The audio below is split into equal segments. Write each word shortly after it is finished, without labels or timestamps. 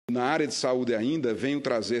Na área de saúde ainda, venho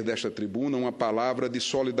trazer desta tribuna uma palavra de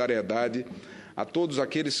solidariedade a todos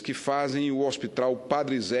aqueles que fazem o Hospital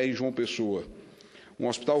Padre Zé em João Pessoa. Um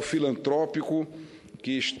hospital filantrópico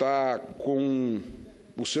que está com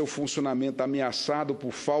o seu funcionamento ameaçado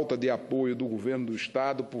por falta de apoio do governo do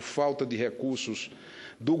Estado, por falta de recursos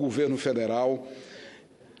do governo federal.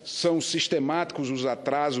 São sistemáticos os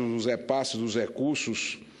atrasos nos repasses dos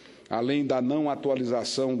recursos, além da não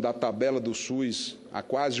atualização da tabela do SUS há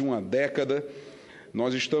quase uma década.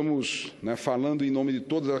 Nós estamos falando em nome de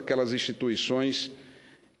todas aquelas instituições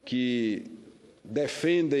que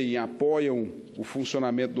defendem e apoiam o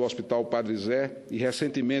funcionamento do Hospital Padre Zé, e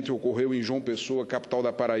recentemente ocorreu em João Pessoa, capital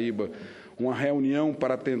da Paraíba, uma reunião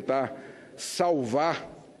para tentar salvar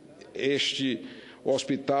este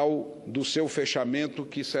hospital do seu fechamento,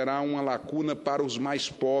 que será uma lacuna para os mais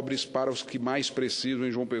pobres, para os que mais precisam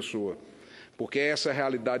em João Pessoa. Porque essa é a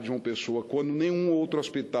realidade de João Pessoa. Quando nenhum outro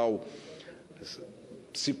hospital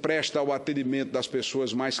se presta ao atendimento das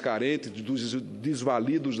pessoas mais carentes, dos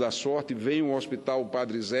desvalidos da sorte, vem o Hospital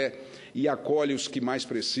Padre Zé e acolhe os que mais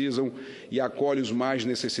precisam e acolhe os mais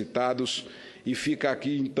necessitados. E fica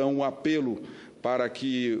aqui, então, o apelo para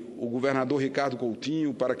que o governador Ricardo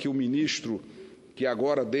Coutinho, para que o ministro, que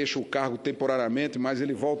agora deixa o cargo temporariamente, mas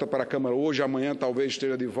ele volta para a Câmara hoje, amanhã talvez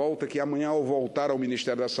esteja de volta, que amanhã, ao voltar ao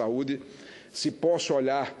Ministério da Saúde, se possa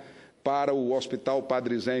olhar para o Hospital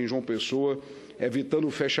Padre Zé em João Pessoa, evitando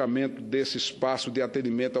o fechamento desse espaço de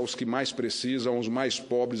atendimento aos que mais precisam, aos mais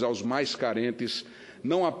pobres, aos mais carentes,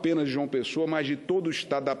 não apenas de João Pessoa, mas de todo o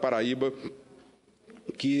estado da Paraíba,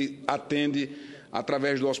 que atende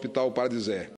através do Hospital Padre Zé.